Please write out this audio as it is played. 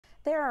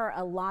There are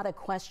a lot of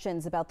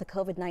questions about the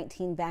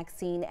COVID-19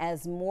 vaccine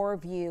as more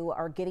of you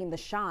are getting the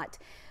shot.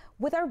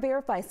 With our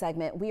Verify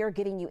segment, we are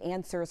getting you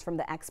answers from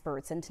the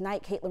experts. And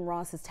tonight, Caitlin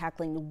Ross is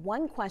tackling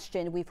one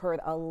question we've heard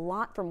a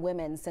lot from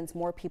women since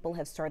more people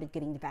have started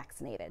getting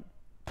vaccinated.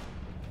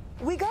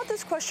 We got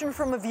this question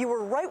from a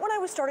viewer right when I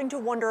was starting to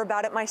wonder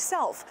about it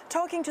myself.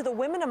 Talking to the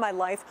women in my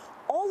life,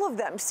 all of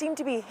them seem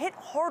to be hit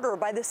harder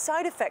by the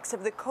side effects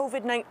of the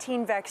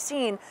COVID-19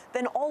 vaccine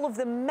than all of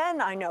the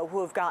men I know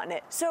who have gotten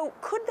it. So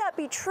could that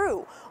be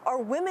true?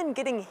 Are women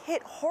getting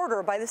hit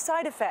harder by the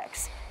side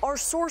effects? Our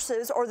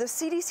sources are the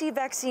CDC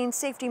Vaccine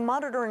Safety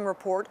Monitoring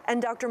Report and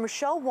Dr.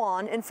 Michelle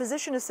Wan and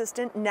physician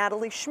assistant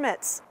Natalie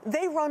Schmitz.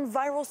 They run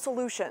Viral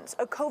Solutions,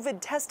 a COVID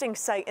testing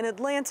site in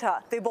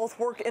Atlanta. They both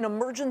work in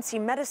emergency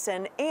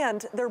medicine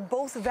and they're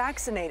both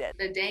vaccinated.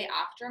 The day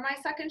after my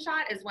second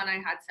shot is when I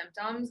had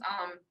symptoms.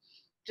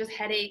 Just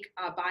headache,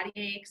 body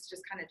aches,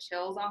 just kind of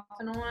chills off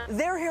and on.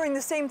 They're hearing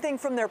the same thing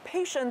from their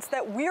patients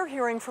that we're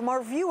hearing from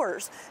our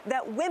viewers,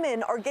 that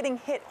women are getting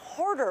hit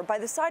harder by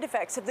the side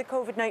effects of the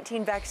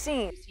COVID-19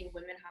 vaccine. We've seen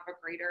women have a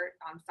greater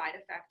side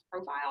effect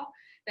profile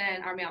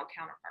than our male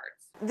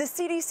counterparts. The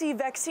CDC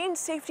Vaccine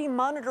Safety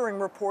Monitoring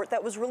Report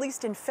that was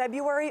released in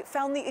February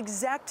found the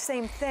exact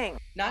same thing.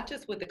 Not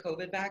just with the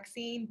COVID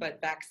vaccine, but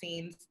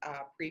vaccines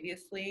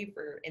previously,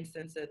 for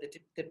instance, the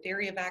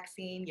diphtheria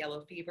vaccine,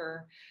 yellow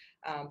fever,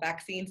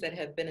 vaccines that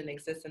have been in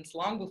existence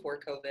long before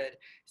COVID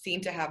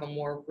seem to have a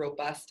more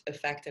robust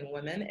effect in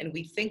women. And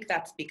we think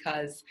that's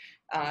because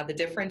the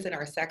difference in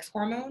our sex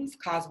hormones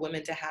cause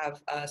women to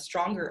have a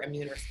stronger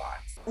immune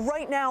response.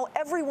 Right now,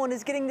 everyone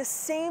is getting the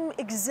same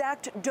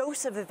exact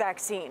dose of the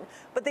vaccine,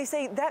 but they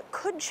say that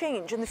could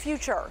change in the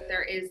future.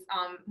 There is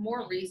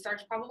more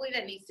research probably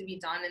that needs to be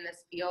done in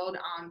this field.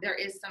 There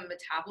is some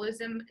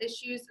metabolism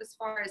issues as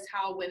far as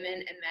how women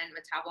and men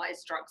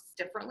metabolize drugs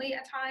differently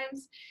at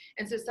times.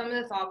 And so some of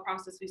the thought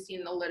process we see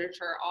in the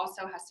literature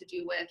also has to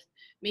do with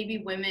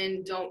maybe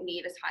women don't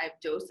need as high a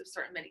dose of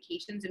certain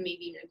medications and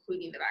maybe even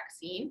including the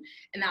vaccine.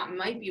 And that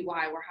might be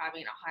why we're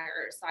having a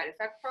higher side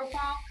effect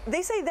profile.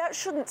 They say that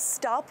shouldn't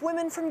stop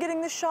women from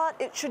getting the shot.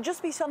 It should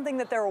just be something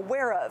that they're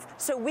aware of.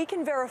 So we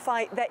can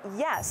verify that,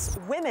 yes,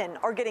 women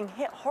are getting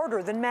hit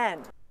harder than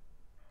men.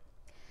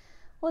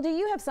 Well, do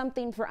you have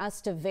something for us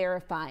to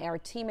verify? Our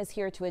team is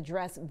here to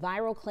address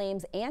viral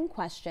claims and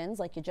questions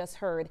like you just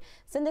heard.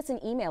 Send us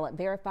an email at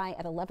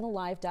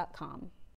verify@11alive.com.